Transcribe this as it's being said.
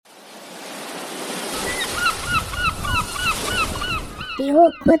The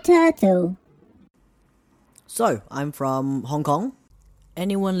Awkward Turtle. So, I'm from Hong Kong.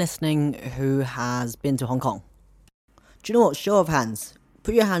 Anyone listening who has been to Hong Kong? Do you know what? Show of hands.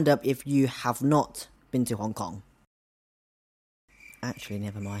 Put your hand up if you have not been to Hong Kong. Actually,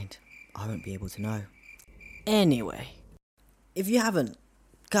 never mind. I won't be able to know. Anyway, if you haven't,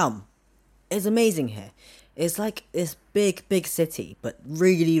 come. It's amazing here. It's like this big city, but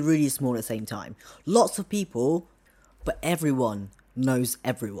really small at the same time. Lots of people, but everyone knows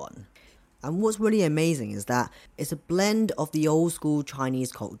everyone. And what's really amazing is that it's a blend of the old school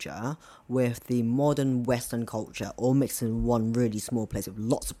Chinese culture with the modern Western culture all mixed in one really small place with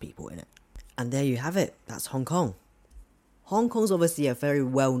lots of people in it. And there you have it. That's Hong Kong. Hong Kong's obviously a very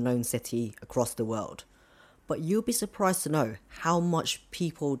well-known city across the world. But you'll be surprised to know how much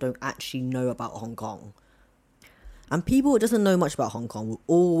people don't actually know about Hong Kong. And people who doesn't know much about Hong Kong will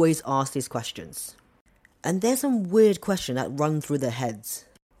always ask these questions. And there's some weird questions that run through their heads.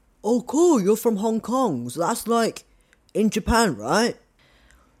 Oh cool, you're from Hong Kong, so that's like in Japan, right?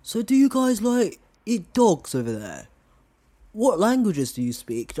 So do you guys like eat dogs over there? What languages do you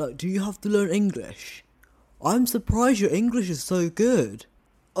speak? Like, do you have to learn English? I'm surprised your English is so good.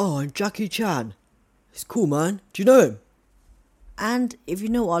 Oh, and Jackie Chan. He's cool, man. Do you know him? And if you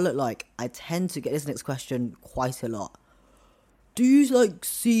know what I look like, I tend to get this next question quite a lot. Do you like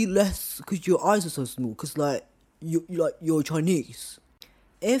see less because your eyes are so small? Because like you're Chinese.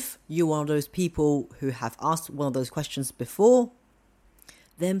 If you're one of those people who have asked one of those questions before,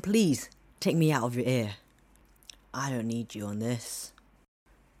 then please take me out of your ear. I don't need you on this.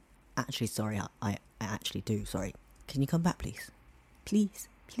 Actually, sorry, I actually do, sorry. Can you come back, please? Please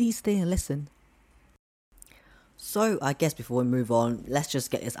stay and listen. So, I guess before we move on, let's just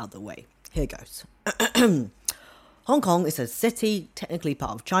get this out of the way. Here goes. Hong Kong is a city, technically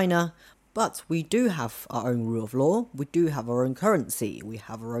part of China, but we do have our own rule of law, we do have our own currency, we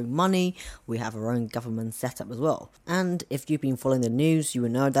have our own money, we have our own government setup as well. And if you've been following the news, you will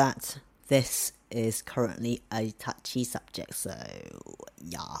know that this is currently a touchy subject, so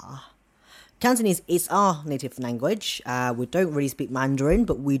yeah. Cantonese is our native language. We don't really speak Mandarin,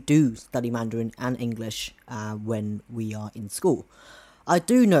 but we do study Mandarin and English when we are in school. I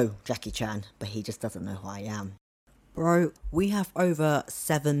do know Jackie Chan, but he just doesn't know who I am. Bro, we have over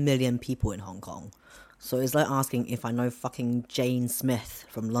 7 million people in Hong Kong, so it's like asking if I know fucking Jane Smith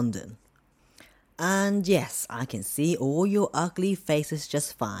from London. And yes, I can see all your ugly faces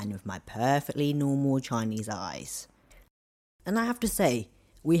just fine with my perfectly normal Chinese eyes. And I have to say,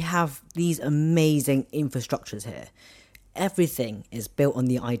 we have these amazing infrastructures here. Everything is built on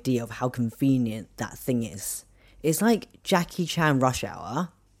the idea of how convenient that thing is. It's like Jackie Chan Rush Hour,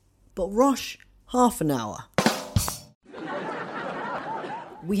 but rush half an hour.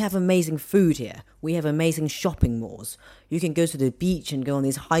 We have amazing food here. We have amazing shopping malls. You can go to the beach and go on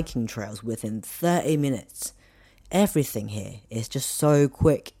these hiking trails within 30 minutes. Everything here is just so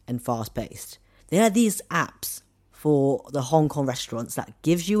quick and fast paced. There are these apps for the Hong Kong restaurants that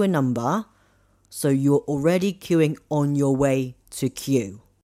gives you a number, so you're already queuing on your way to queue.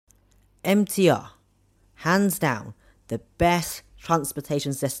 MTR, hands down, the best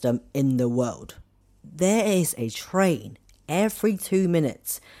transportation system in the world. There is a train every 2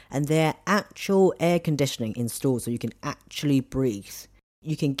 minutes, and there are actual air conditioning installed so you can actually breathe.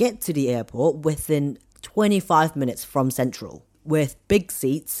 You can get to the airport within 25 minutes from Central, with big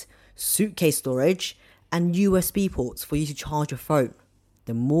seats, suitcase storage, and USB ports for you to charge your phone.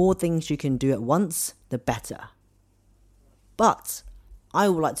 The more things you can do at once, the better. But I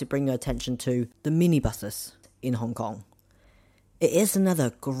would like to bring your attention to the minibuses in Hong Kong. It is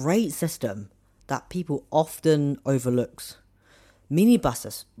another great system that people often overlook.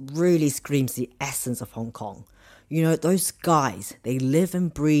 Minibuses really screams the essence of Hong Kong. You know, those guys, they live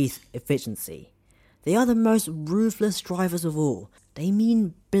and breathe efficiency. They are the most ruthless drivers of all. They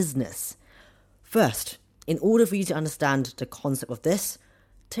mean business. First, in order for you to understand the concept of this,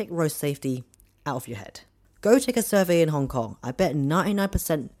 take road safety out of your head. Go take a survey in Hong Kong. I bet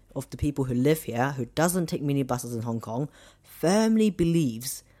 99% of the people who live here who doesn't take minibuses in Hong Kong firmly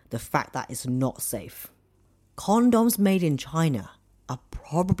believes the fact that it's not safe. Condoms made in China are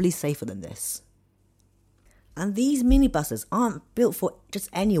probably safer than this. And these minibuses aren't built for just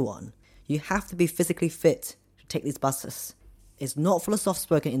anyone. You have to be physically fit to take these buses. It's not for a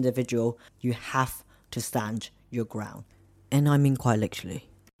soft-spoken individual. You have to stand your ground. And I mean quite literally.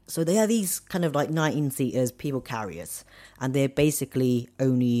 So they are these kind of like 19-seaters, people carriers. And they're basically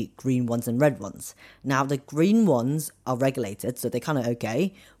only green ones and red ones. Now the green ones are regulated, so they're kind of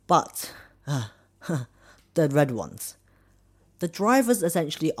okay. But the red ones. The drivers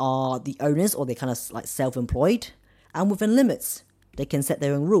essentially are the owners, or they're kind of like self-employed and within limits. They can set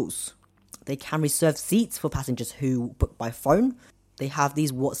their own rules. They can reserve seats for passengers who book by phone. They have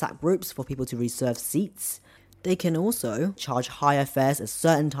these WhatsApp groups for people to reserve seats. They can also charge higher fares at a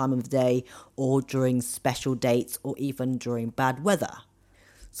certain time of the day or during special dates or even during bad weather.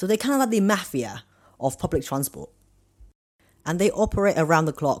 So they're kind of like the mafia of public transport. And they operate around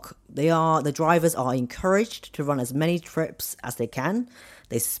the clock. The drivers are encouraged to run as many trips as they can.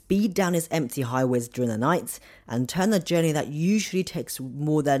 They speed down its empty highways during the night and turn the journey that usually takes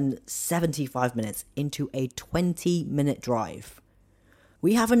more than 75 minutes into a 20-minute drive.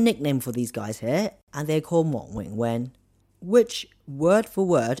 We have a nickname for these guys here, and they're called Mok Wing Wen, which word for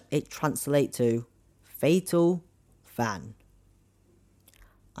word it translates to fatal fan.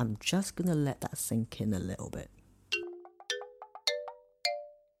 I'm just gonna let that sink in a little bit.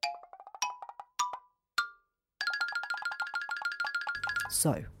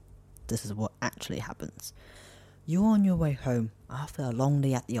 So, this is what actually happens. You're on your way home after a long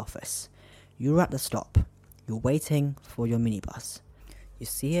day at the office. You're at the stop. You're waiting for your minibus. You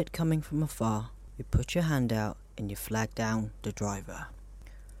see it coming from afar. You put your hand out and you flag down the driver.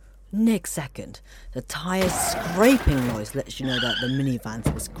 Next second, the tyre's scraping noise lets you know that the minivan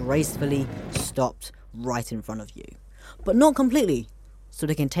has gracefully stopped right in front of you. But not completely, so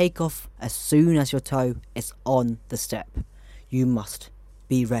they can take off as soon as your toe is on the step. You must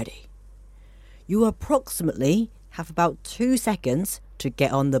be ready. You approximately have about 2 seconds to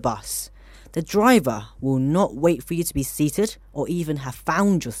get on the bus. The driver will not wait for you to be seated or even have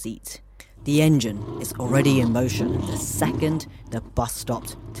found your seat. The engine is already in motion the second the bus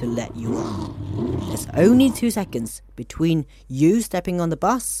stopped to let you on. There's only 2 seconds between you stepping on the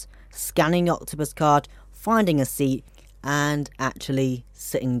bus, scanning your Octopus card, finding a seat, and actually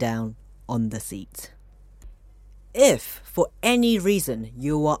sitting down on the seat. If, for any reason,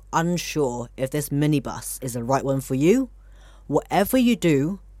 you are unsure if this minibus is the right one for you, whatever you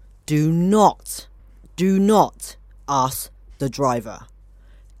do, do not ask the driver.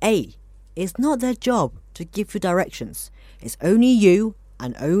 It's not their job to give you directions. It's only you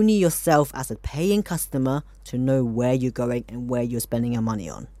and only yourself as a paying customer to know where you're going and where you're spending your money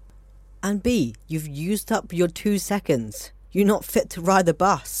on. And B, you've used up your 2 seconds. You're not fit to ride the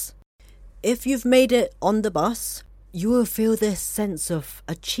bus. If you've made it on the bus, you will feel this sense of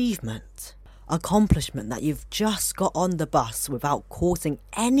achievement, accomplishment that you've just got on the bus without causing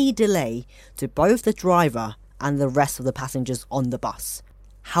any delay to both the driver and the rest of the passengers on the bus.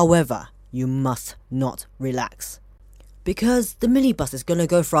 However, you must not relax, because the minibus is going to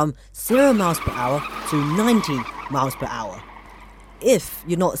go from 0 miles per hour to 90 miles per hour. If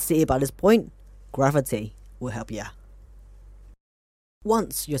you're not seated by this point, gravity will help you.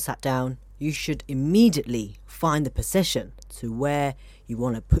 Once you're sat down, you should immediately find the position to where you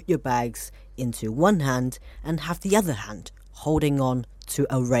want to put your bags into one hand and have the other hand holding on to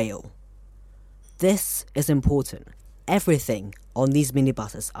a rail. This is important. Everything on these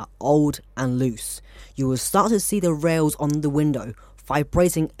minibuses are old and loose. You will start to see the rails on the window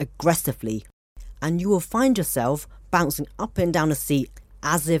vibrating aggressively, and you will find yourself bouncing up and down the seat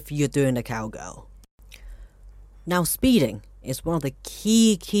as if you're doing a cowgirl. Now, speeding is one of the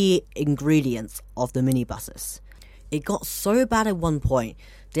key ingredients of the minibuses. It got so bad at one point,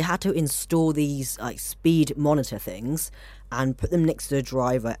 they had to install these speed monitor things and put them next to the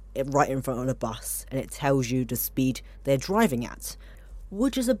driver right in front of the bus, and it tells you the speed they're driving at,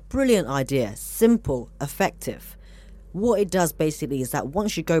 which is a brilliant idea, simple, effective. What it does basically is that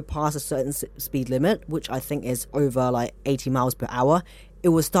once you go past a certain speed limit, which I think is over 80 miles per hour, it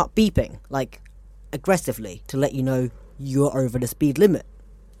will start beeping aggressively to let you know you're over the speed limit.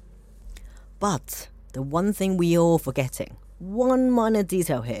 But the one thing we are all forgetting, one minor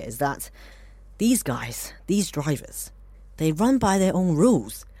detail here, is that these guys, these drivers, they run by their own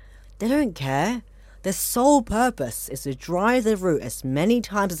rules. They don't care. Their sole purpose is to drive the route as many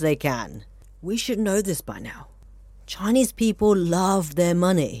times as they can. We should know this by now. Chinese people love their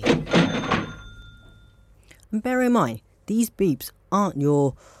money. And bear in mind, these beeps aren't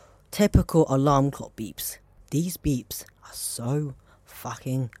your typical alarm clock beeps. These beeps are so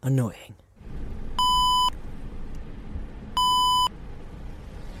fucking annoying.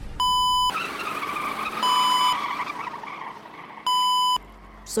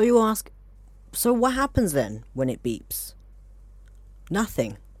 So you ask, so what happens then when it beeps?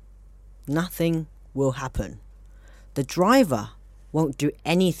 Nothing. Nothing will happen. The driver won't do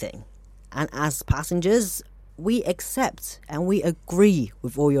anything. And as passengers, we accept and we agree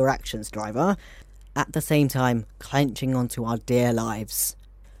with all your actions, driver, at the same time clenching onto our dear lives.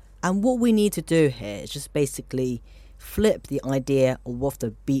 And what we need to do here is just basically flip the idea of what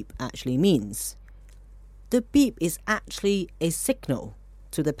the beep actually means. The beep is actually a signal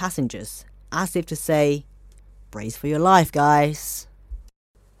to the passengers, as if to say, brace for your life, guys.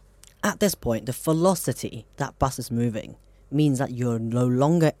 At this point, the velocity that bus is moving means that you're no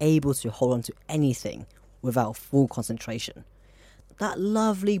longer able to hold on to anything without full concentration. That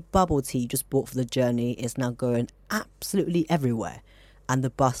lovely bubble tea you just bought for the journey is now going absolutely everywhere, and the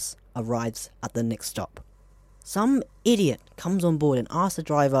bus arrives at the next stop. Some idiot comes on board and asks the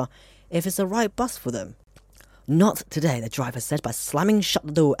driver if it's the right bus for them. Not today, the driver said by slamming shut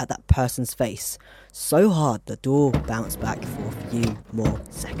the door at that person's face. So hard the door bounced back for a few more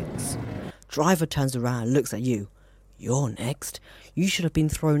seconds. Driver turns around and looks at you. You're next. You should have been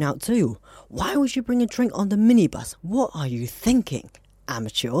thrown out too. Why would you bring a drink on the minibus? What are you thinking?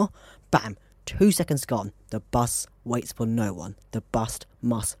 Amateur. Bam. 2 seconds gone. The bus waits for no one. The bus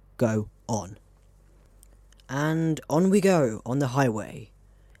must go on. And on we go on the highway.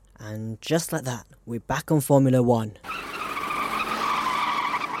 And just like that, we're back on Formula 1.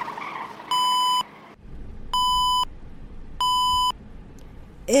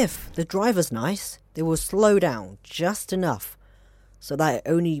 If the driver's nice, they will slow down just enough so that it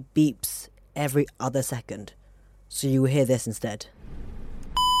only beeps every other second. So you will hear this instead.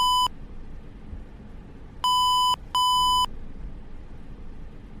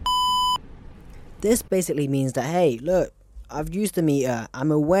 This basically means that, hey, look, I've used the meter,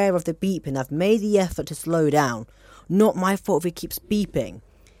 I'm aware of the beep and I've made the effort to slow down. Not my fault if it keeps beeping.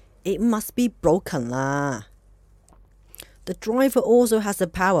 It must be broken lah. The driver also has the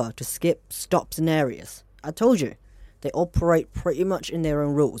power to skip stops in areas. I told you, they operate pretty much in their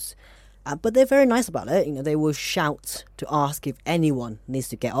own rules. But they're very nice about it. They will shout to ask if anyone needs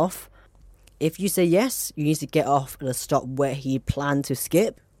to get off. If you say yes, you need to get off at a stop where he planned to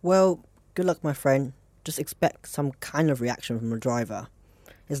skip, well, good luck, my friend. Just expect some kind of reaction from the driver.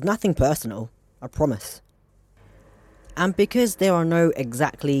 It's nothing personal, I promise. And because there are no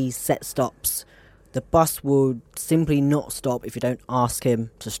exactly set stops, the bus will simply not stop if you don't ask him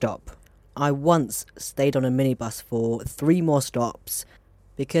to stop. I once stayed on a minibus for 3 more stops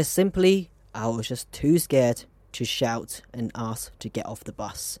because simply I was just too scared to shout and ask to get off the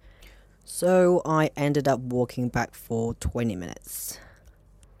bus. So I ended up walking back for 20 minutes.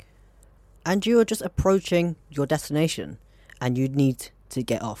 And you are just approaching your destination and you need to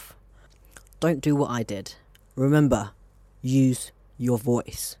get off. Don't do what I did. Remember, use your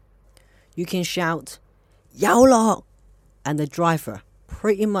voice. You can shout, "Yowla!" and the driver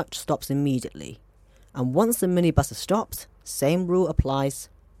pretty much stops immediately. And once the minibus has stopped, same rule applies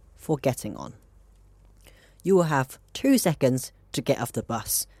for getting on. You will have 2 seconds to get off the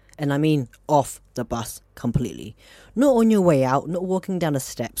bus. And I mean off the bus completely. Not on your way out, not walking down the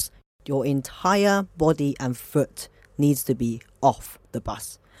steps. Your entire body and foot needs to be off the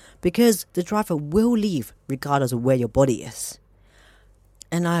bus. Because the driver will leave regardless of where your body is.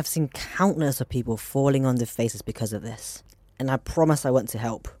 And I have seen countless of people falling on their faces because of this. And I promise I want to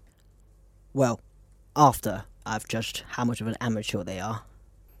help. Well, after I've judged how much of an amateur they are.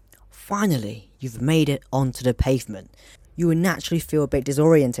 Finally, you've made it onto the pavement. You will naturally feel a bit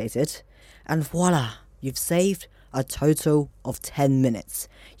disorientated. And voila, you've saved a total of 10 minutes.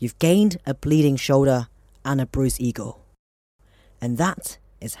 You've gained a bleeding shoulder and a bruised ego. And that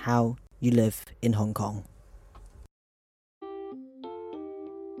is how you live in Hong Kong.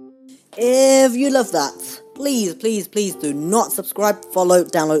 If you love that, please do not subscribe, follow,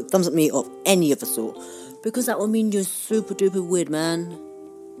 download, thumbs up me or any of the sort. Because that will mean you're super duper weird, man.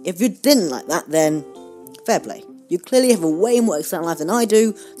 If you didn't like that, then fair play. You clearly have a way more exciting life than I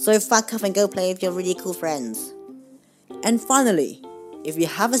do, so fuck off and go play with your really cool friends. And finally, if you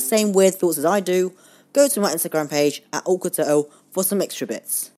have the same weird thoughts as I do, go to my Instagram page at Awkward Turtle for some extra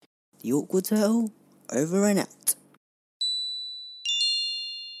bits. The Awkward Turtle, over and out.